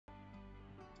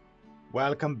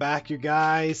Welcome back, you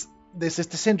guys. This is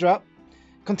the Syndra,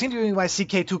 continuing my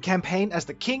CK2 campaign as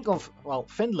the king of, well,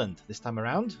 Finland this time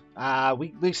around.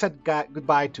 We said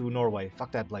goodbye to Norway.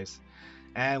 Fuck that place.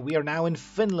 And we are now in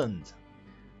Finland.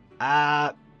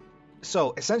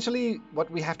 So, essentially, what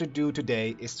we have to do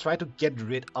today is try to get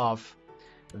rid of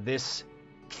this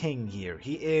king here.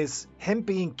 Him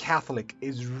being Catholic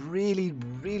is really,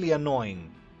 really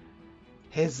annoying.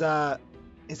 His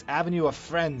avenue of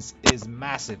friends is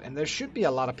massive, and there should be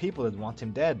a lot of people that want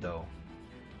him dead, though.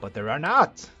 But there are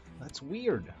not. That's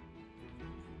weird.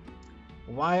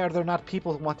 Why are there not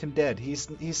people who want him dead?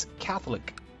 He's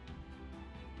Catholic.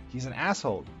 He's an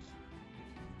asshole.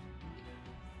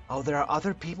 Oh, there are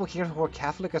other people here who are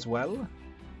Catholic as well?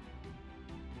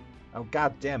 Oh,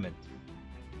 god damn it.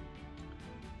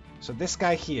 So this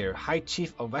guy here, High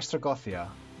Chief of Westergothia.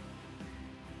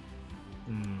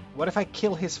 What if I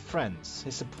kill his friends,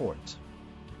 his support?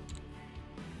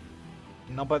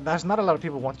 No, but there's not a lot of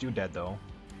people who want you dead, though.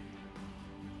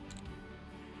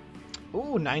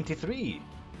 Ooh, 93.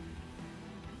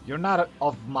 You're not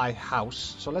of my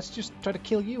house, so let's just try to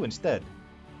kill you instead.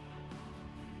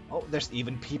 Oh, there's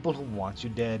even people who want you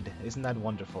dead. Isn't that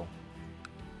wonderful?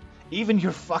 Even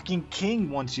your fucking king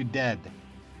wants you dead.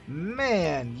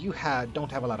 Man, you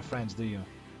don't have a lot of friends, do you?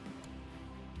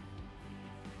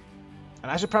 And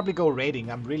I should probably go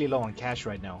raiding. I'm really low on cash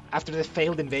right now. After the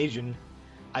failed invasion,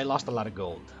 I lost a lot of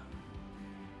gold.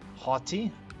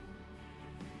 Haughty?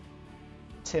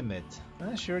 Timid.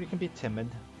 Sure, you can be timid.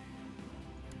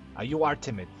 You are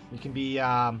timid. You can be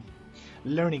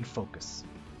learning focus.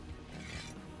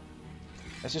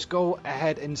 Let's just go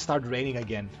ahead and start raiding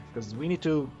again, because we need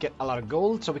to get a lot of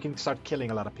gold so we can start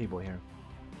killing a lot of people here.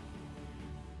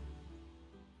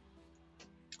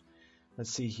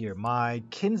 Let's see here. My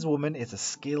kinswoman is a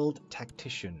skilled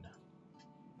tactician.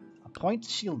 Appoint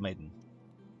shield maiden.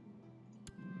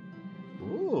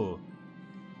 Ooh.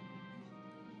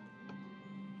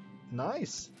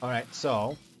 Nice. Alright,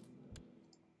 so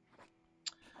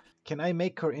can I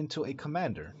make her into a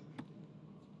commander?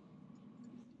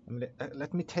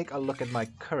 Let me take a look at my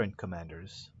current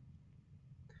commanders.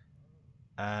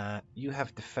 You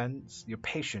have defense, you're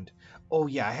patient. Oh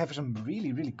yeah, I have some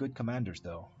really, really good commanders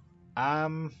though.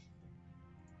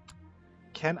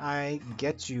 Can I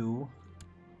get you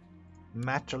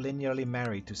matrilinearly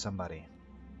married to somebody?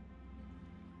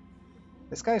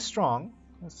 This guy is strong.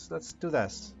 Let's do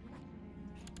this.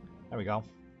 There we go.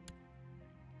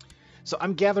 So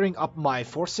I'm gathering up my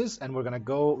forces and we're gonna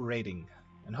go raiding.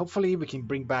 And hopefully we can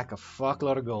bring back a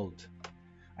fuckload of gold.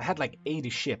 I had like 80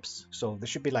 ships, so there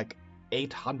should be like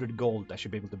 800 gold I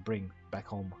should be able to bring back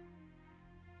home.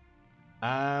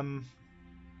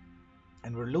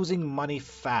 And we're losing money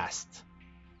fast.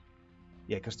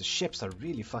 Yeah, because the ships are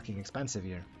really fucking expensive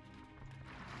here.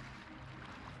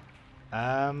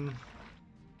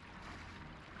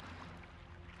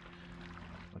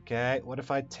 Okay, what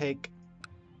if I take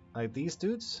like these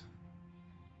dudes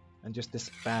and just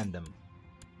disband them?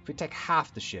 If we take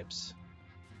half the ships.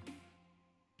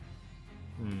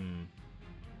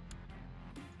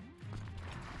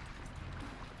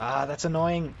 Ah, that's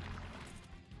annoying.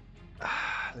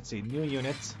 Let's see, new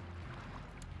units.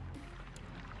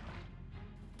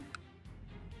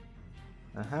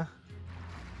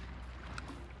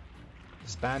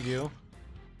 Disband you.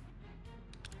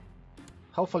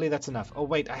 Hopefully that's enough. Oh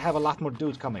wait, I have a lot more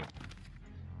dudes coming.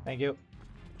 Thank you.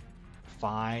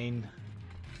 Fine.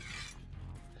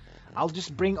 I'll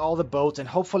just bring all the boats and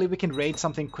hopefully we can raid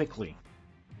something quickly.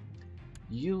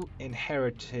 You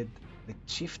inherited the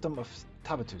chiefdom of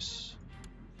Tavitus.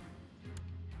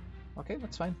 Okay,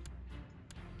 that's fine.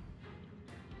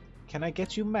 Can I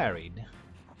get you married?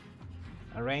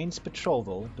 Arrange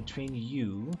betrothal between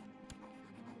you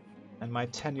and my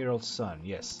 10-year-old son.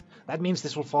 Yes. That means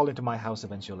this will fall into my house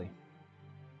eventually.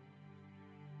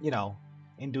 You know,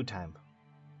 in due time.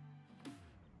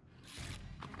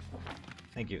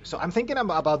 Thank you. So I'm thinking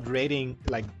about raiding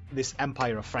like this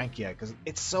Empire of Francia because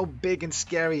it's so big and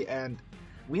scary and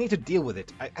we need to deal with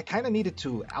it. I kind of needed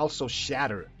to also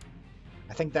shatter.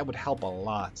 I think that would help a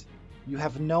lot. You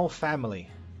have no family.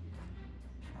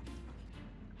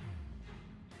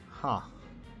 Huh.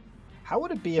 How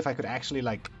would it be if I could actually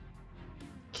like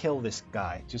kill this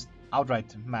guy? Just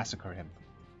outright massacre him.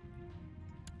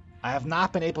 I have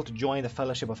not been able to join the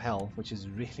Fellowship of Hell, which is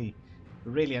really,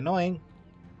 really annoying.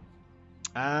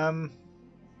 If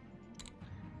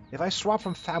I swap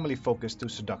from family focus to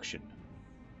seduction.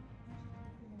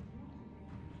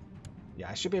 Yeah,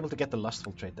 I should be able to get the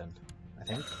lustful trait then, I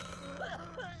think.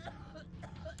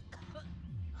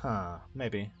 Huh,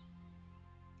 maybe.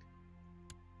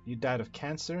 You died of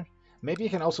cancer? Maybe he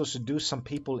can also seduce some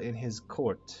people in his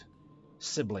court.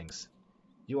 Siblings.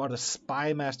 You are the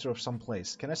spy master of some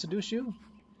place. Can I seduce you?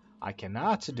 I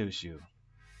cannot seduce you.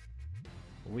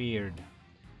 Weird.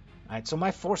 Alright, so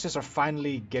my forces are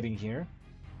finally getting here.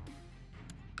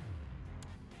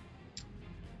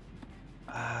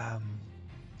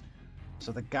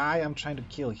 So the guy I'm trying to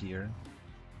kill here.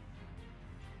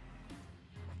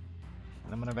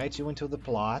 And I'm gonna invite you into the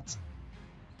plot.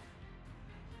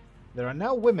 There are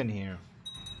now women here.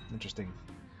 Interesting.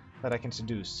 That I can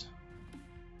seduce.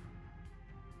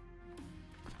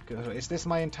 Is this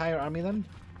my entire army then?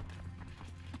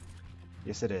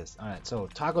 Yes it is. Alright, so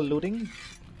toggle looting.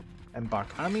 Embark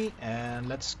army. And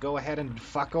let's go ahead and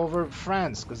fuck over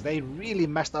France. Because they really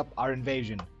messed up our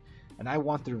invasion. And I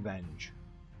want revenge.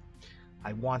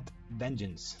 I want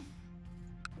vengeance.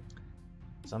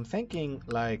 So I'm thinking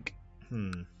like...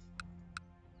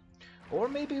 Or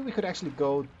maybe we could actually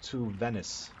go to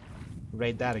Venice.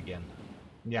 Raid that again.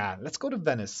 Yeah, let's go to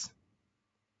Venice.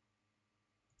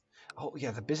 Oh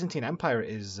yeah, the Byzantine Empire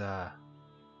is all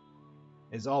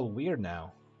weird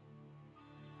now.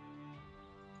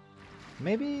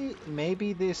 Maybe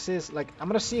this is like, I'm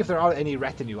gonna see if there are any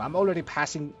retinue. I'm already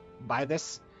passing by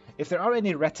this. If there are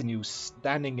any retinue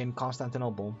standing in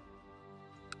Constantinople,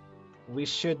 we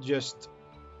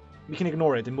can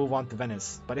ignore it and move on to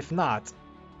Venice. But if not,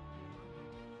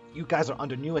 you guys are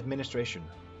under new administration.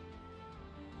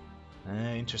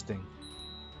 Interesting.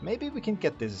 Maybe we can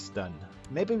get this done.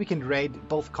 Maybe we can raid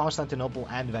both Constantinople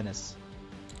and Venice.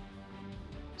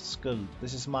 Skull,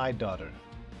 this is my daughter.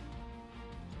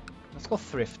 Let's go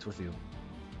thrift with you.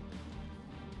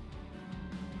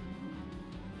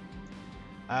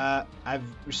 I've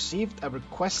received a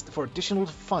request for additional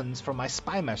funds from my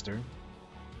spy master.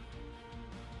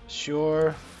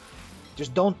 Sure.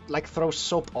 Just don't like throw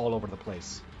soap all over the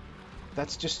place.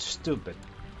 That's just stupid.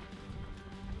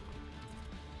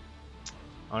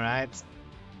 Alright.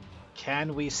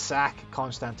 Can we sack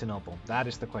Constantinople? That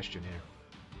is the question here.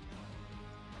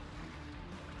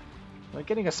 We're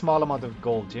getting a small amount of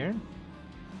gold here.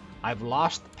 I've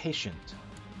lost patient.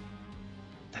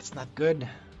 That's not good.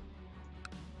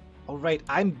 Alright,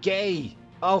 I'm gay.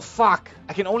 Oh fuck.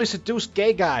 I can only seduce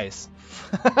gay guys.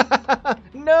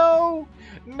 No!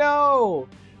 No!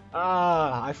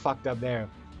 I fucked up there.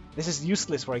 This is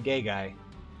useless for a gay guy.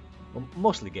 Well,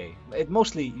 mostly gay.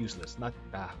 Mostly useless. Not...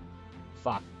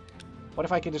 fuck. What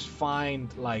if I can just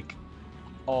find, like,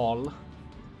 all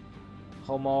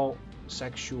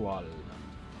homosexual?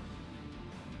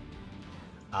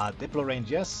 Diplo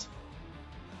range, yes.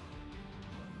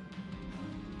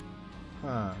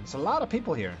 Huh. There's a lot of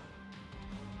people here.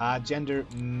 Gender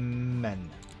men.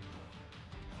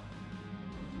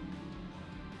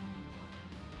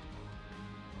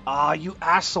 You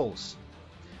assholes!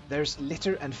 There's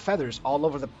litter and feathers all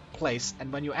over the place,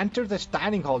 and when you enter this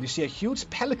dining hall, you see a huge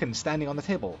pelican standing on the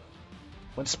table.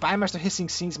 When Spymaster Hissing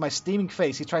sees my steaming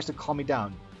face, he tries to calm me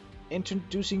down,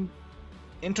 introducing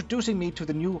me to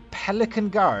the new Pelican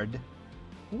Guard.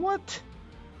 What?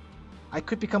 I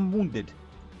could become wounded.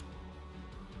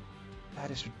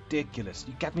 That is ridiculous.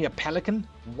 You got me a pelican?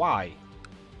 Why?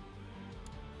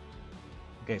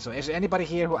 Okay, so is there anybody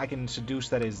here who I can seduce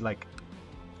that is like...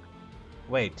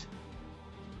 Wait.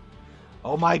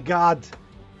 Oh my god!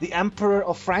 The Emperor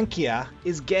of Francia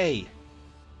is gay!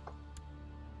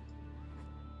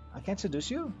 I can't seduce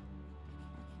you?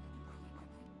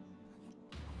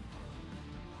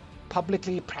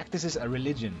 Publicly practices a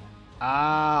religion.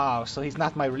 Ah, so he's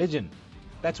not my religion.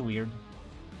 That's weird.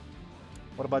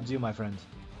 What about you, my friend?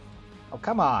 Oh,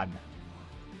 come on.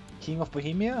 King of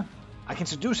Bohemia? I can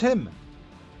seduce him!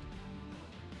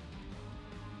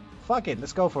 Fuck it,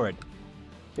 let's go for it.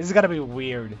 This is gonna be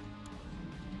weird.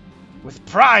 With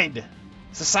pride!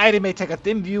 Society may take a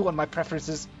dim view on my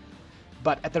preferences,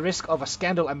 but at the risk of a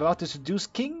scandal, I'm about to seduce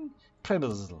King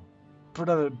Premysl.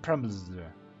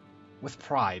 With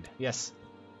pride, yes.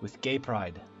 With gay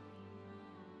pride.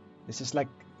 This is like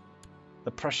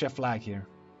the Prussia flag here.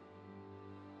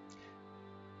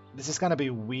 This is gonna be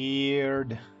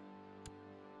weird.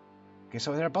 Okay,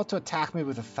 so they're about to attack me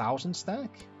with 1,000 stack?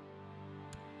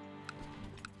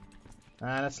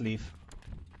 Let's leave.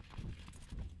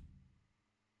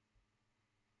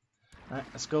 Alright,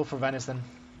 let's go for Venice then.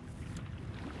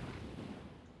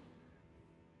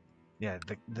 Yeah,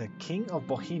 the King of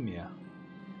Bohemia.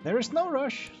 There is no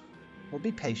rush. We'll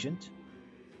be patient.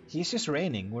 He's just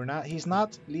reigning. He's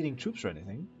not leading troops or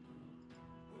anything.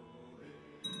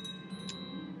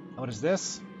 What is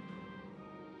this?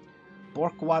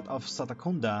 Borquat of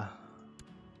Satakunda.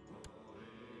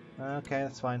 Okay,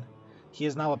 that's fine. He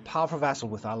is now a powerful vassal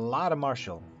with a lot of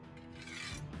martial.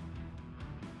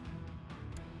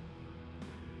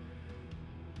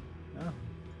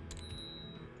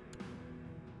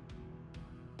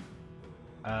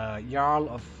 Jarl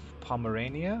of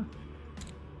Pomerania?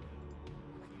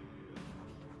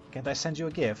 Can't I send you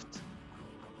a gift?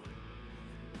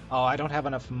 Oh, I don't have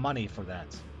enough money for that.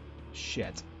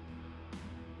 Shit.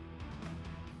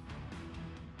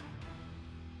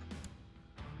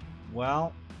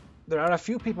 Well, there are a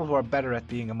few people who are better at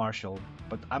being a marshal,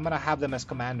 but I'm gonna have them as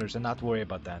commanders and not worry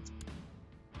about that.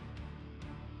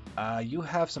 You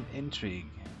have some intrigue.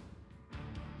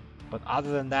 But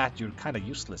other than that, you're kind of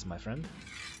useless, my friend.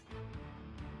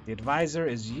 The advisor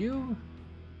is you,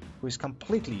 who is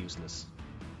completely useless.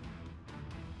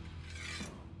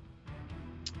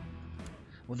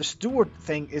 Well, the steward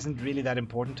thing isn't really that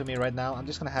important to me right now. I'm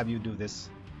just gonna have you do this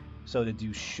so that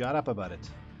you shut up about it.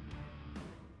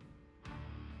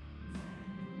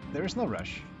 There is no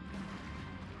rush.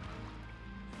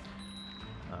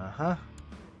 Uh-huh.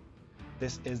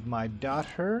 This is my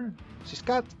daughter. She's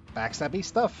got backstabby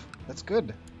stuff. That's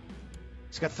good.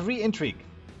 She's got 3 intrigue.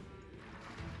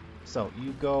 So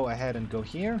you go ahead and go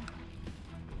here.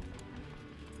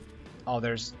 Oh,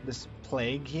 there's this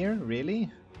plague here?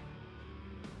 Really?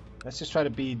 Let's just try to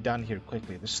be done here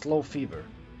quickly. The slow fever.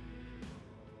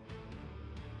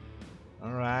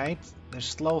 Alright. There's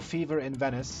slow fever in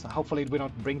Venice. Hopefully we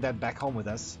don't bring that back home with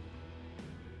us.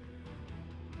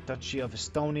 Duchy of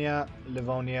Estonia,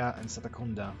 Livonia, and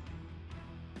Satacunda.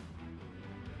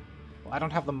 Well, I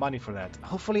don't have the money for that.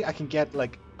 Hopefully I can get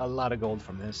like a lot of gold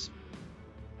from this.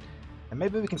 And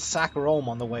maybe we can sack Rome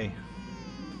on the way.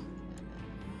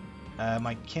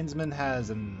 My kinsman has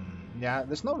an... Yeah,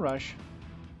 there's no rush.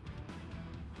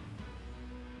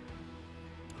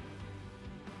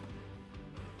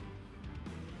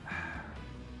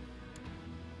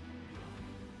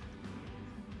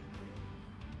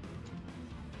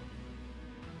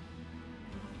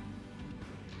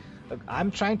 Look,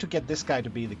 I'm trying to get this guy to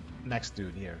be the next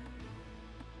dude here.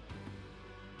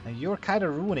 And you're kind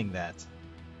of ruining that.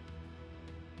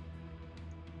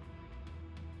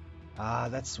 Ah,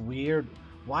 that's weird.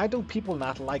 Why do people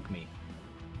not like me?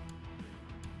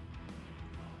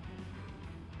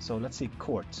 So let's see,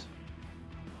 court.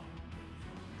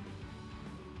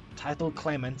 Title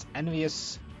claimant,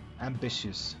 envious,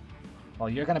 ambitious. Well,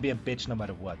 you're gonna be a bitch no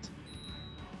matter what.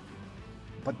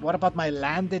 But what about my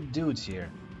landed dudes here?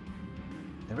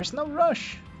 There is no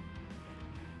rush.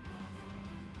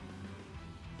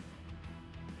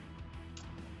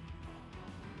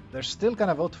 They're still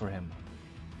gonna vote for him.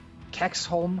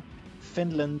 Kexholm,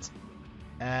 Finland,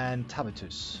 and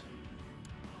Tavitus.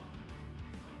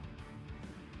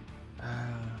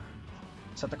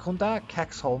 Satacunda,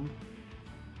 Kexholm.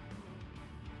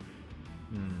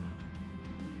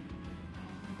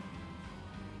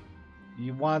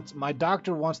 You want... My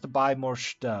doctor wants to buy more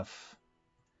stuff.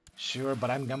 Sure, but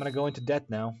I'm gonna go into debt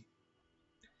now.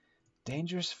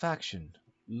 Dangerous faction.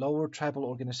 Lower tribal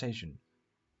organization.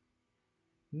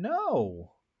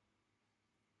 No!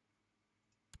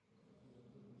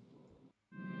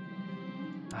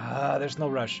 Ah, there's no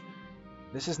rush.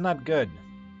 This is not good.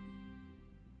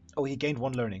 Oh, he gained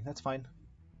 1 learning. That's fine.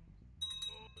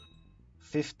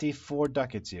 54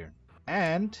 ducats here.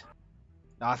 And...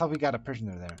 Oh, I thought we got a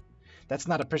prisoner there. That's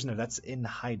not a prisoner. That's in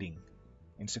hiding.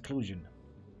 In seclusion.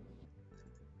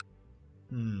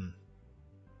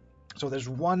 So there's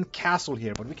 1 castle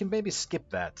here, but we can maybe skip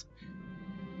that.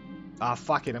 Ah,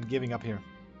 fuck it. I'm giving up here.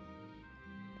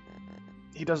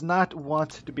 He does not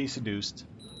want to be seduced.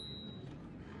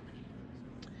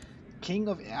 King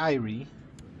of Irie.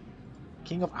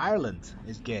 King of Ireland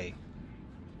is gay.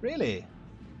 Really?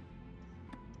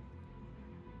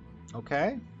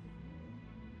 Okay.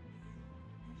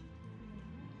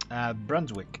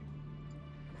 Brunswick.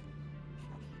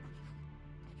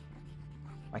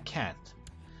 I can't.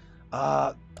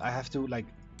 I have to, like,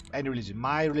 any religion.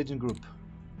 My religion group.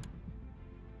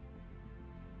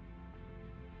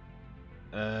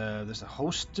 There's a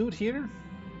host dude here.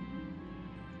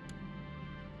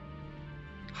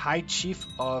 High Chief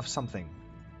of something.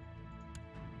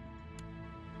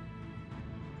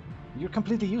 You're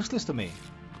completely useless to me.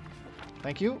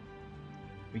 Thank you.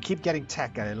 We keep getting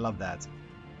tech, I love that.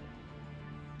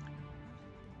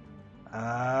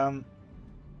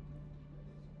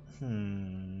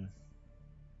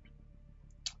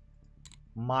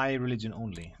 My religion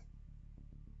only.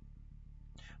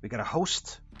 We got a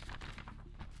host.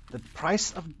 The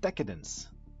price of decadence.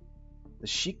 The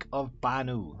Sheik of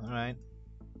Banu. Alright.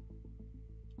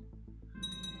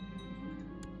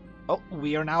 Oh,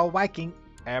 we are now a Viking.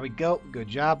 There we go. Good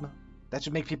job. That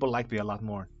should make people like me a lot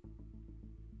more.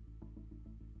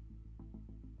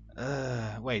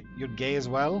 Wait, you're gay as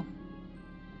well?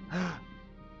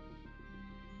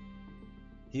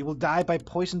 He will die by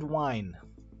poisoned wine.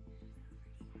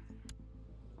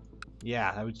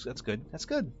 Yeah, that's good. That's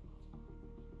good.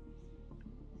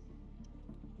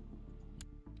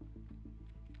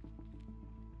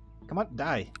 Come on,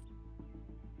 die.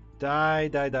 Die,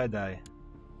 die, die, die.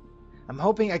 I'm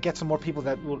hoping I get some more people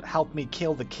that will help me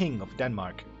kill the king of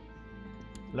Denmark.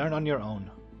 Learn on your own.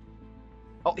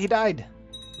 Oh, he died!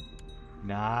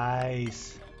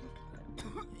 Nice.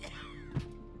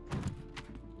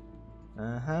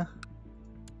 Uh-huh.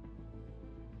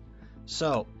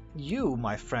 So, you,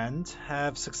 my friend,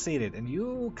 have succeeded, and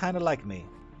you kind of like me.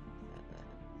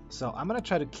 So, I'm gonna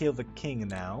try to kill the king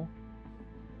now.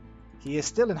 He is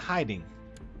still in hiding.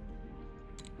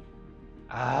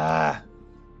 Ah!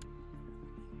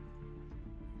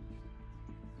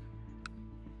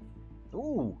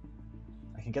 Ooh!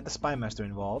 I can get the spy master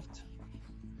involved.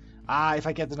 Ah, if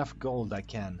I get enough gold, I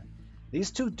can.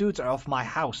 These two dudes are of my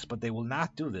house, but they will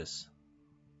not do this.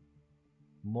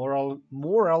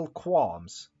 Moral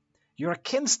qualms. You're a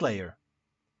kinslayer.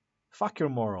 Fuck your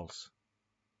morals.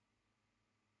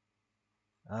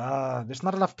 There's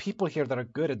not enough people here that are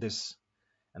good at this.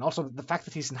 And also, the fact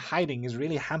that he's in hiding is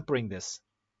really hampering this.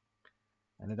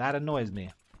 And that annoys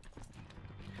me.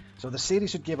 So the city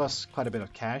should give us quite a bit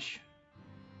of cash.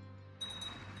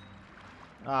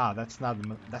 Ah, that's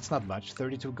not much.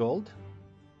 32 gold.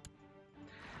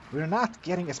 We're not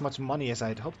getting as much money as I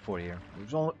had hoped for here.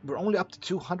 We're only up to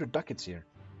 200 ducats here.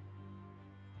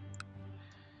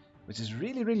 Which is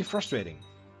really, really frustrating.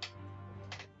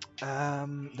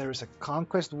 There is a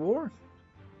conquest war.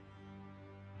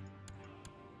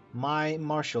 My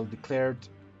marshal declared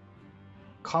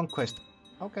conquest.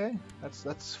 Okay,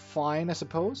 that's fine, I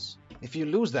suppose. If you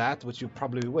lose that, which you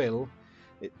probably will,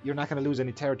 you're not going to lose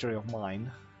any territory of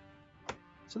mine.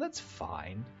 So that's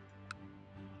fine.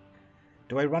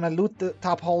 Do I run a loot the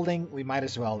top holding? We might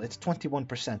as well. It's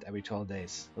 21% every 12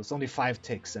 days. So it's only 5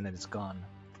 ticks and then it's gone.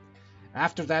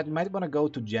 After that, you might want to go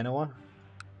to Genoa.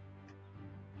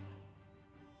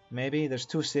 Maybe. There's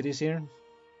 2 cities here,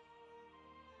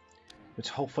 which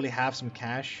hopefully have some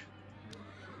cash.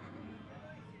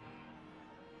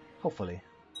 Hopefully.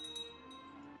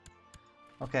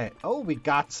 Okay. Oh, we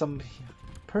got some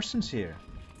persons here.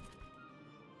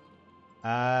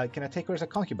 Can I take her as a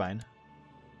concubine?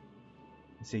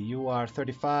 Let's see, you are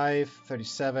 35,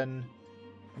 37.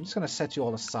 I'm just going to set you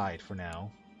all aside for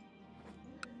now.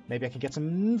 Maybe I can get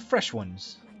some fresh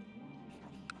ones.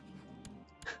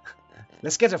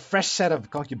 Let's get a fresh set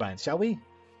of concubines, shall we?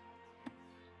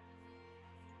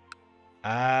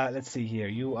 Let's see here.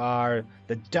 You are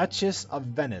the Duchess of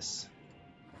Venice.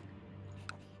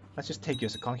 Let's just take you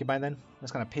as a concubine then.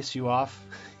 That's gonna piss you off.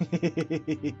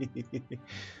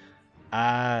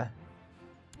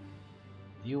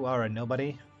 You are a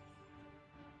nobody.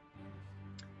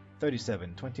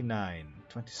 37, 29,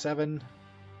 27,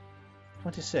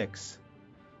 26.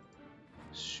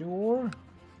 Sure.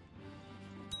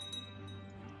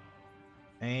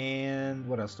 And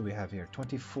what else do we have here?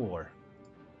 24.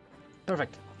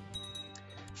 Perfect.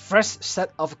 Fresh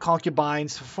set of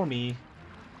concubines for me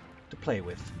to play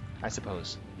with, I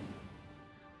suppose.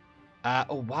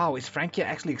 Oh wow, is Francia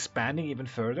actually expanding even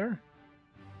further?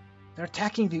 They're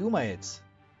attacking the Umayyads.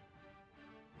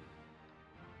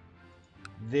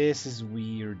 This is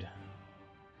weird.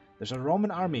 There's a Roman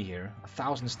army here,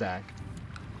 1,000 stack.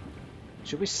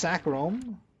 Should we sack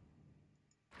Rome?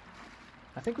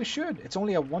 I think we should. It's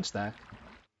only a 1 stack.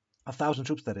 1,000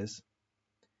 troops, that is.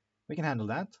 We can handle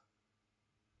that.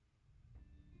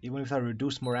 Even if I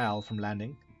reduce morale from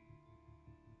landing.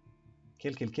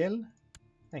 Kill, kill, kill.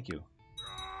 Thank you.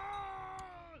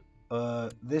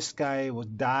 This guy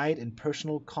died in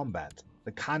personal combat.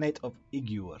 The Khanate of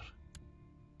Igur.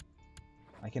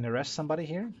 I can arrest somebody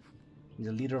here. He's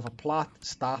a leader of a plot.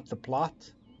 Stop the plot.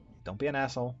 Don't be an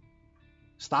asshole.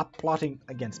 Stop plotting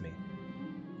against me.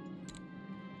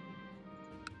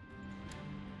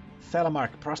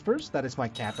 Thelamark prospers. That is my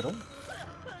capital.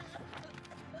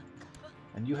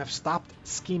 And you have stopped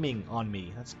scheming on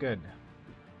me. That's good.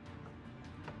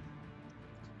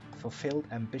 Fulfilled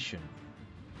ambition.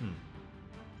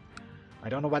 I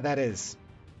don't know what that is.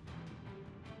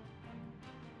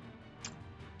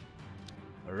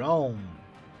 Rome.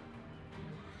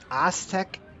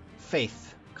 Aztec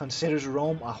faith considers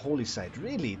Rome a holy site.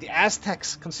 Really? The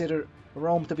Aztecs consider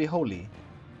Rome to be holy?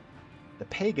 The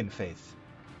pagan faith.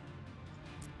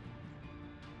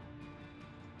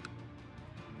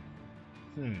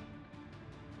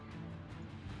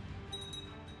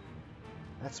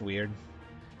 That's weird.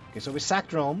 Okay, so we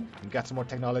sacked Rome. We got some more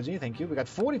technology, thank you. We got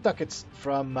 40 ducats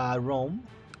from Rome.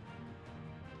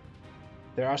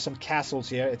 There are some castles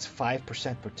here. It's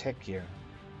 5% per tick here.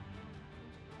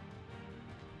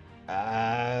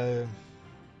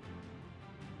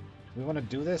 We want to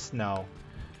do this? No.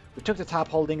 We took the top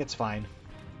holding, it's fine.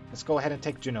 Let's go ahead and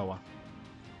take Genoa.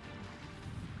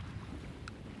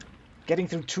 Getting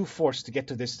through 2 forts to get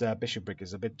to this bishopric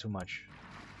is a bit too much.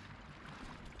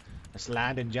 Let's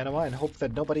land in Genoa and hope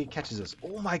that nobody catches us.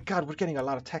 Oh my god, we're getting a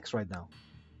lot of text right now.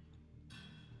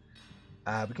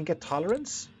 We can get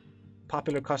tolerance.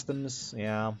 Popular customs,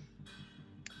 yeah.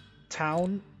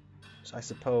 Town, I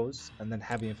suppose. And then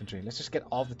heavy infantry. Let's just get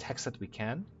all the text that we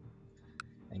can.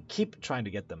 And keep trying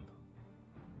to get them.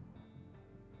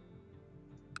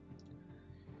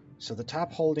 So the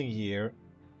top holding here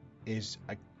is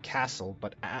a castle,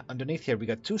 but underneath here we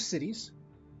got 2 cities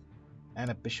and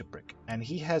a bishopric, and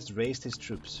he has raised his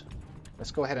troops.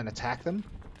 Let's go ahead and attack them.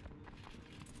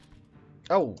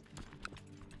 Oh,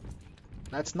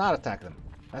 let's not attack them.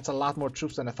 That's a lot more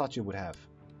troops than I thought you would have.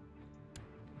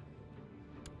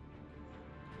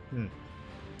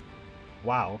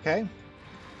 Wow, okay.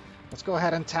 Let's go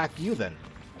ahead and attack you then.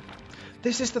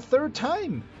 This is the 3rd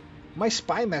time. My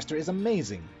spy master is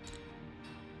amazing.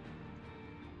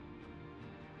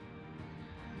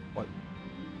 What?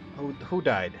 Who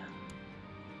died?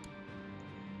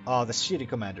 Oh, the city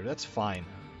commander. That's fine.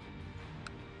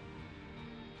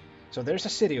 So there's a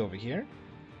city over here.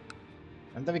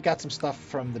 And then we got some stuff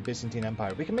from the Byzantine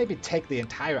Empire. We can maybe take the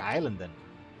entire island then.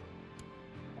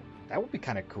 That would be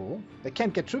kind of cool. They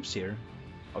can't get troops here.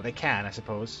 Oh, they can, I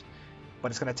suppose.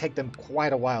 But it's going to take them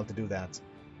quite a while to do that.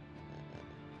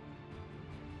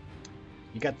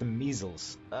 You got the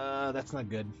measles. That's not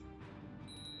good.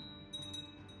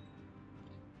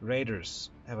 Raiders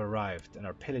have arrived and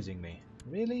are pillaging me.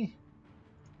 Really?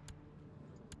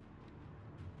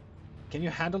 Can you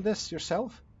handle this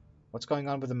yourself? What's going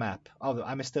on with the map? Oh,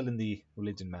 I'm still in the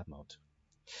religion map mode.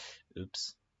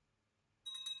 Oops.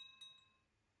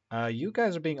 You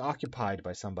guys are being occupied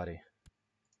by somebody.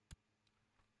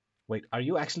 Wait, are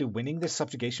you actually winning this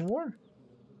subjugation war?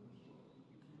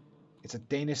 It's a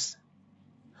Danish...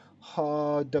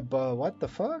 Oh, what the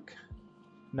fuck?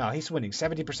 No, he's winning.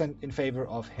 70% in favor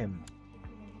of him.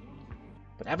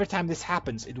 But every time this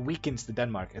happens, it weakens the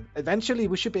Denmark. Eventually,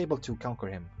 we should be able to conquer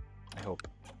him. I hope.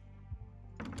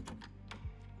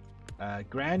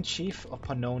 Grand Chief of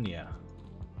Pannonia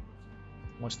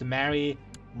wants to marry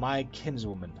my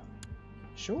kinswoman.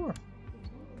 Sure.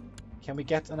 Can we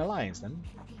get an alliance then?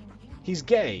 He's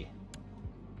gay.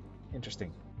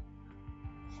 Interesting.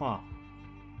 Huh.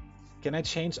 Can I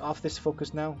change off this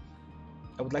focus now?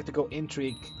 I would like to go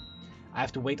intrigue. I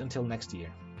have to wait until next year.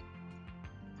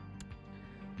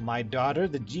 My daughter,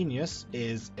 the genius,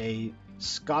 is a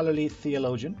scholarly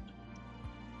theologian.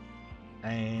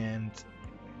 And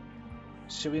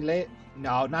should we lay...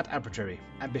 No, not arbitrary.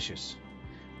 Ambitious.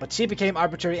 But she became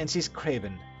arbitrary and she's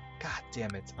craven. God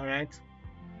damn it. Alright.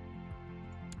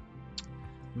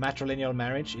 Matrilineal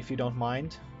marriage, if you don't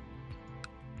mind.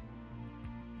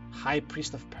 High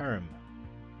Priest of Perm.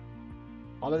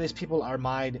 All of these people are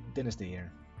my dynasty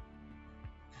here.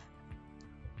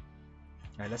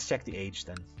 Alright, let's check the age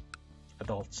then.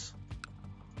 Adults.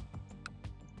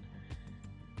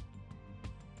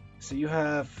 So you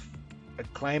have a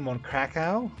claim on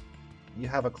Krakow. You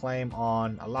have a claim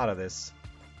on a lot of this.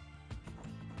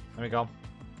 There we go.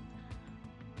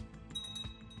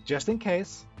 Just in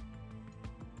case.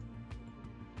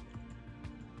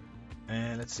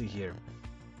 And let's see here.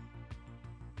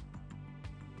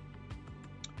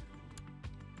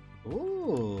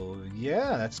 Ooh,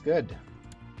 yeah, that's good.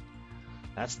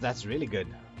 That's really good.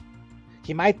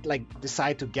 He might like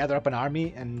decide to gather up an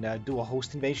army and do a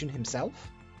host invasion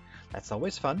himself. That's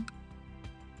always fun.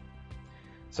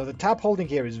 So the top holding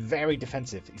here is very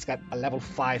defensive. He's got a level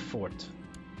 5 fort.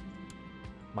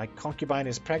 My concubine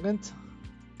is pregnant.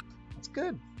 That's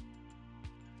good.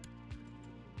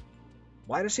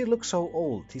 Why does he look so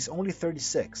old? He's only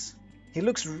 36. He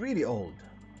looks really old.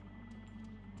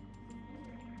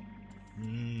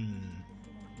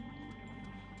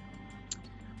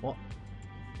 Well,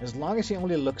 as long as he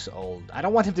only looks old. I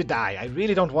don't want him to die. I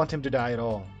really don't want him to die at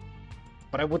all.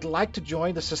 But I would like to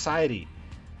join the society.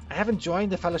 I haven't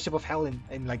joined the Fellowship of Hell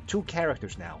in like 2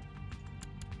 characters now.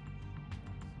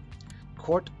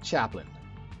 Court Chaplain.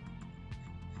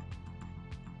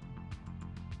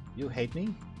 You hate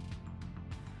me?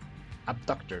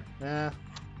 Abductor.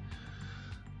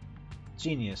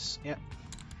 Genius. Yeah.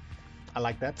 I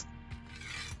like that.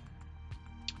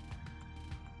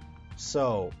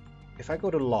 So, if I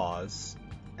go to laws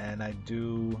and I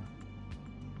do...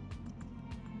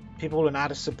 People will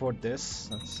not support this.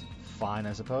 That's fine,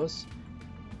 I suppose.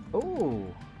 Ooh.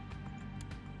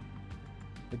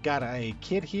 We got a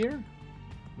kid here.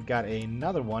 We got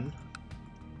another one.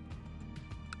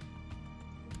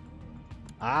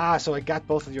 Ah, so I got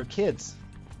both of your kids.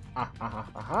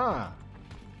 Aha.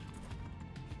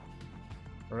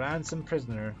 Ransom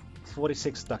prisoner.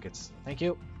 46 ducats. Thank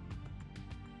you.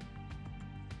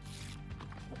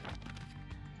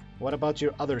 What about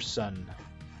your other son?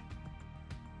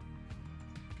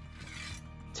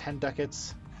 10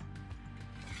 ducats.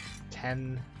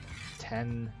 10.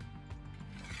 10.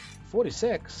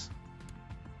 46.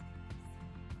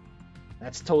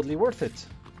 That's totally worth it.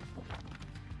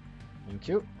 Thank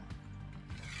you.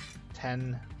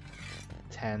 10.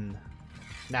 10.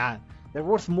 Nah, they're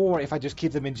worth more if I just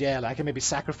keep them in jail. I can maybe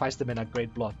sacrifice them in a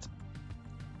great blot.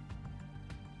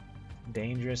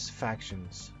 Dangerous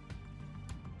factions.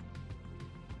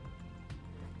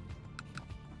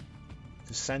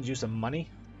 To send you some money?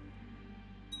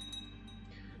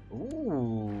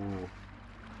 Ooh.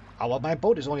 Oh, well, my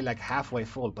boat is only like halfway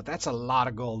full, but that's a lot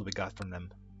of gold we got from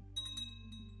them.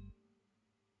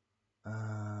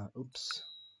 Oops.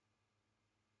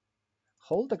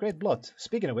 Hold the Great Blot.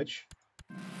 Speaking of which,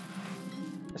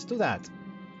 let's do that.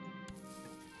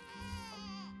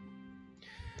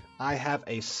 I have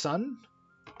a son.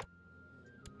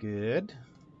 Good.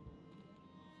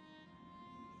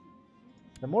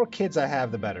 The more kids I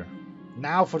have, the better.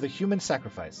 Now for the human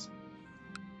sacrifice.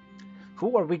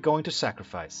 Who are we going to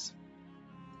sacrifice?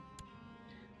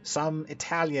 Some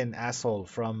Italian asshole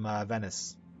from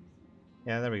Venice.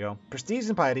 Yeah, there we go. Prestige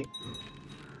and piety.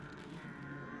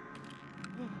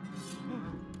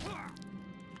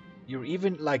 You're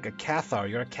even like a Cathar.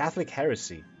 You're a Catholic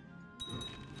heresy.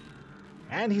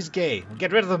 And he's gay.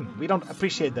 Get rid of them. We don't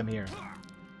appreciate them here.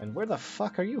 And where the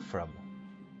fuck are you from?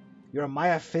 You're a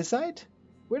Miaphysite?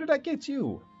 Where did I get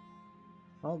you?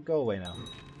 I'll go away now.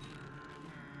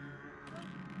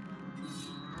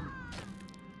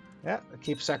 Yeah,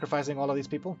 keep sacrificing all of these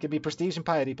people. Give me prestige and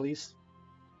piety, please.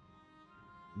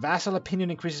 Vassal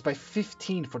opinion increases by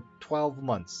 15 for 12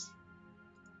 months.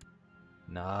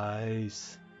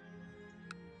 Nice.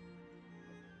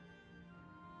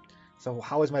 So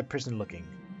how is my prison looking?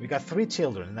 We got 3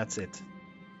 children, and that's it.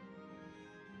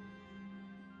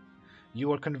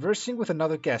 You are conversing with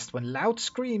another guest when loud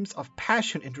screams of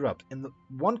passion interrupt. In the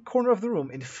one corner of the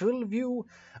room, in full view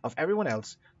of everyone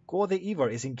else, Gode Ivar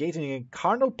is engaging in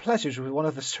carnal pleasures with one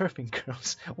of the serving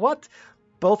girls. What?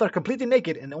 Both are completely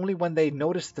naked, and only when they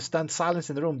notice the stunned silence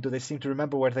in the room do they seem to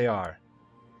remember where they are.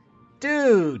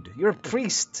 Dude, you're a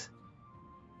priest.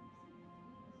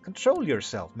 Control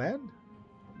yourself, man.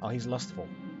 Oh, he's lustful.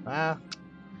 Ah,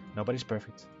 nobody's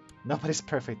perfect. Nobody's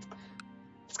perfect.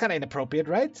 It's kind of inappropriate,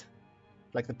 right?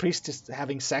 Like the priest just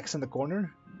having sex in the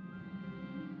corner.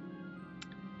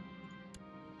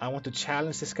 I want to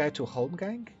challenge this guy to a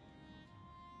Holmgang.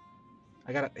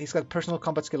 He's got a personal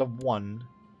combat skill of 1.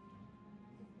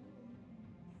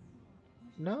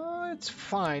 No, it's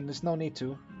fine. There's no need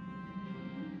to.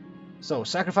 So,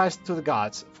 sacrifice to the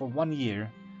gods for 1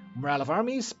 year. Morale of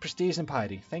armies, prestige, and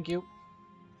piety. Thank you.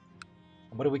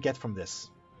 What do we get from this?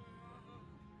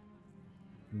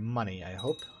 Money, I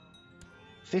hope.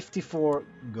 54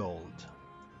 gold.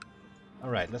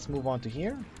 Alright, let's move on to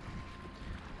here.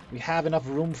 We have enough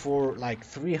room for like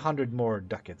 300 more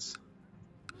ducats.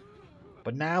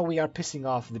 But now we are pissing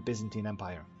off the Byzantine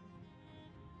Empire.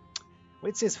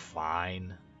 Which is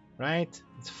fine, right?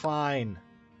 It's fine.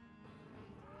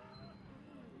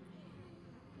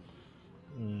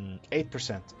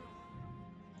 8%.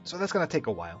 So that's gonna take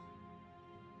a while.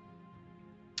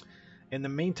 In the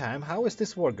meantime, how is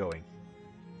this war going?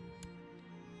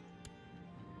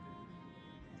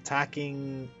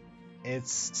 Attacking,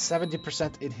 it's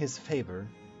 70% in his favor.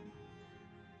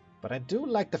 But I do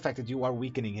like the fact that you are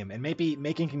weakening him and maybe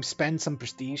making him spend some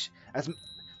prestige. As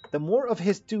the more of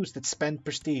his dudes that spend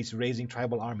prestige raising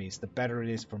tribal armies, the better it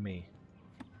is for me.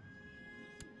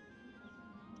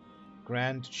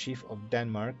 Grand Chief of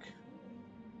Denmark.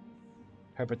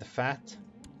 Herbert the Fat.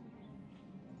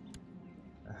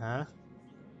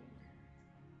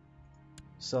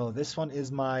 So this one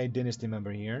is my dynasty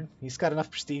member here. He's got enough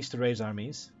prestige to raise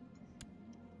armies.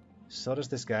 So does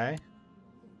this guy.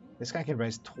 This guy can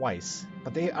raise twice.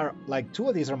 But they are, like, 2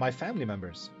 of these are my family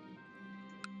members.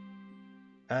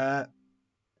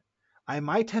 I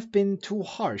might have been too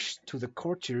harsh to the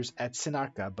courtiers at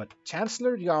Sinarka, but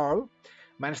Chancellor Jarl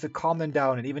managed to calm them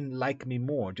down and even like me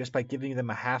more just by giving them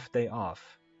a half day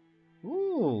off.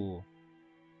 Ooh.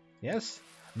 Yes.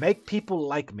 Make people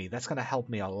like me. That's going to help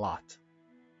me a lot.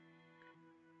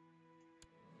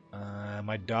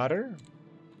 My daughter.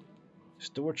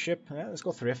 Stewardship. Yeah, let's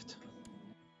go thrift.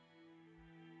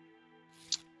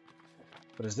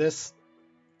 What is this?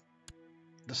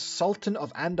 The Sultan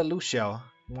of Andalusia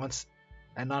wants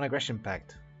a non-aggression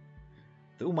pact.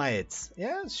 The Umayyads.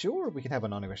 Yeah, sure, we can have a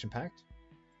non-aggression pact.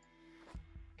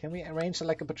 Can we arrange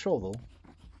like a betrothal?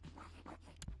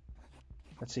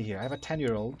 Let's see here. I have a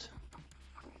 10-year-old.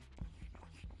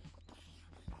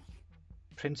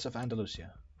 Prince of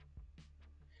Andalusia.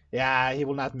 Yeah, he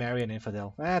will not marry an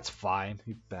infidel. That's fine,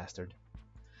 you bastard.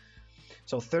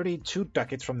 So 32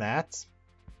 ducats from that.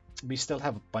 We still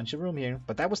have a bunch of room here,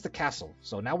 but that was the castle.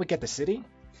 So now we get the city,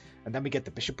 and then we get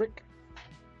the bishopric.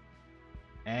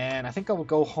 And I think I will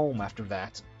go home after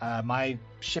that. My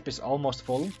ship is almost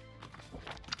full.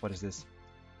 What is this?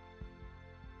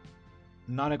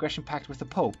 Non-aggression pact with the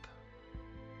Pope.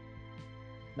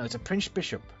 No, it's a Prince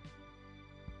Bishop.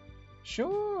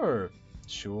 Sure.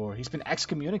 Sure, he's been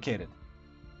excommunicated.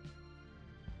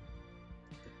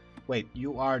 Wait,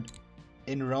 you are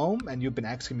in Rome and you've been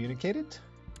excommunicated?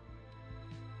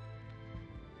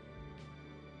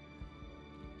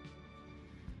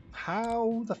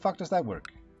 How the fuck does that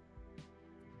work?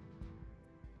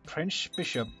 Prince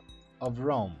Bishop of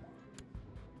Rome.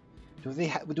 Do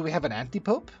we have an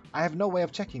anti-pope? I have no way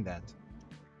of checking that.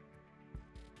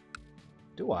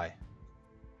 Do I?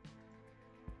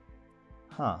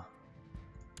 Huh.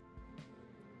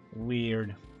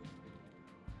 Weird.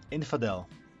 Infidel.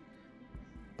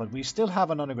 But we still have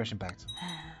a non-aggression pact.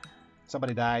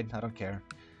 Somebody died, I don't care.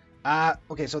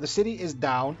 Okay, so the city is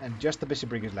down and just the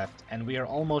bishopric is left. And we are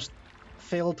almost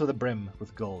filled to the brim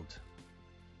with gold.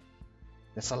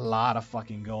 That's a lot of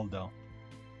fucking gold though.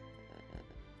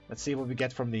 Let's see what we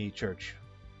get from the church.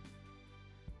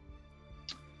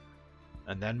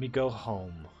 And then we go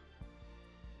home.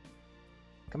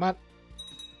 Come on.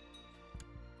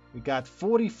 We got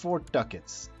 44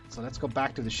 ducats. So let's go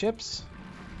back to the ships.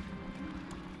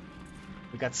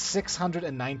 We got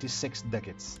 696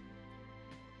 ducats.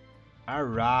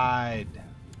 Alright.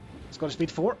 Let's go to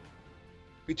speed 4.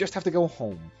 We just have to go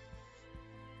home.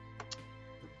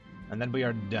 And then we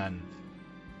are done.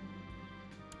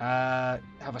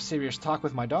 Have a serious talk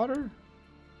with my daughter?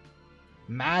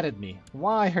 Mad at me.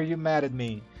 Why are you mad at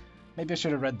me? Maybe I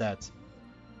should have read that.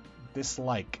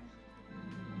 Dislike.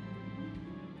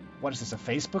 What is this, a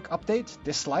Facebook update?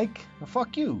 Dislike? Well,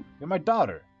 fuck you. You're my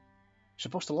daughter. You're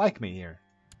supposed to like me here.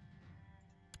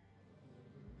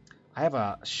 I have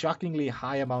a shockingly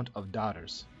high amount of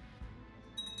daughters.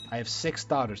 I have 6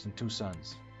 daughters and 2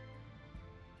 sons.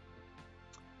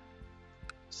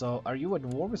 So, are you at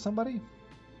war with somebody?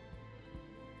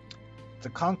 The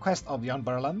conquest of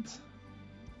Janbarland.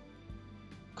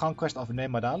 Conquest of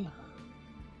Nemadal.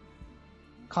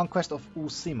 Conquest of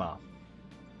Usima.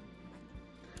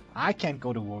 I can't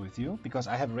go to war with you because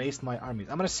I have raised my armies.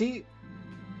 I'm gonna see.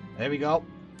 There we go.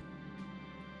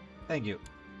 Thank you.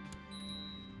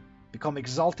 Become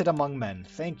exalted among men.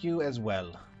 Thank you as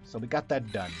well. So we got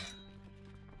that done.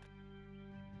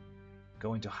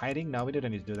 Go into hiding. No, we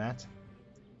didn't need to do that.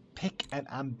 Pick an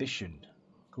ambition.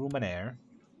 Groom and heir.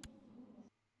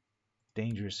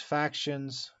 Dangerous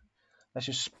factions. Let's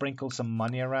just sprinkle some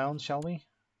money around, shall we?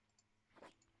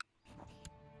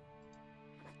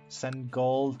 Send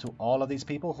gold to all of these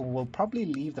people who will probably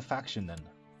leave the faction then.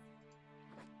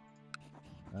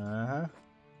 Uh-huh.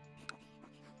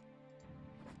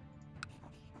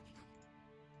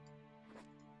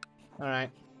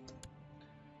 Alright.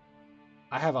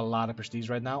 I have a lot of prestige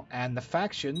right now, and the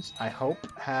factions, I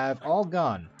hope, have all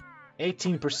gone.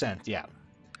 18%, yeah.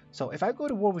 So if I go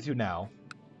to war with you now,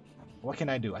 what can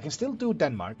I do? I can still do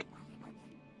Denmark.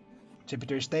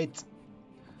 Tributary state.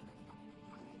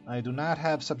 I do not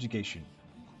have subjugation.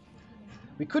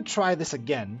 We could try this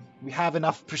again. We have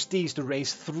enough prestige to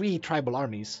raise 3 tribal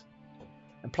armies.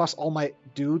 And plus all my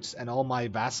dudes and all my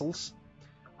vassals.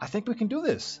 I think we can do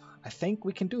this. I think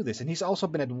we can do this. And he's also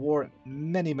been at war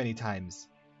many, many times.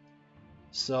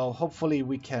 So hopefully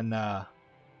we can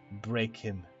break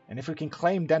him. And if we can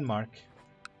claim Denmark...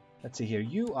 Let's see here.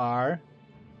 You are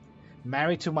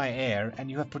married to my heir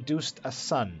and you have produced a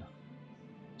son.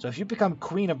 So if you become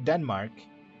Queen of Denmark,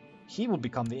 he will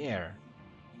become the heir.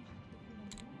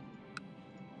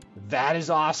 That is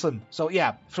awesome. So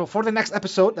yeah, so for the next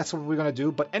episode, that's what we're gonna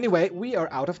do. But anyway, we are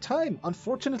out of time,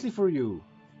 unfortunately for you.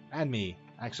 And me,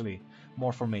 actually.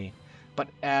 More for me. But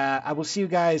I will see you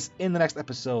guys in the next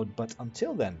episode. But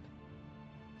until then,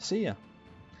 see ya.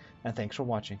 And thanks for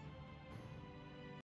watching.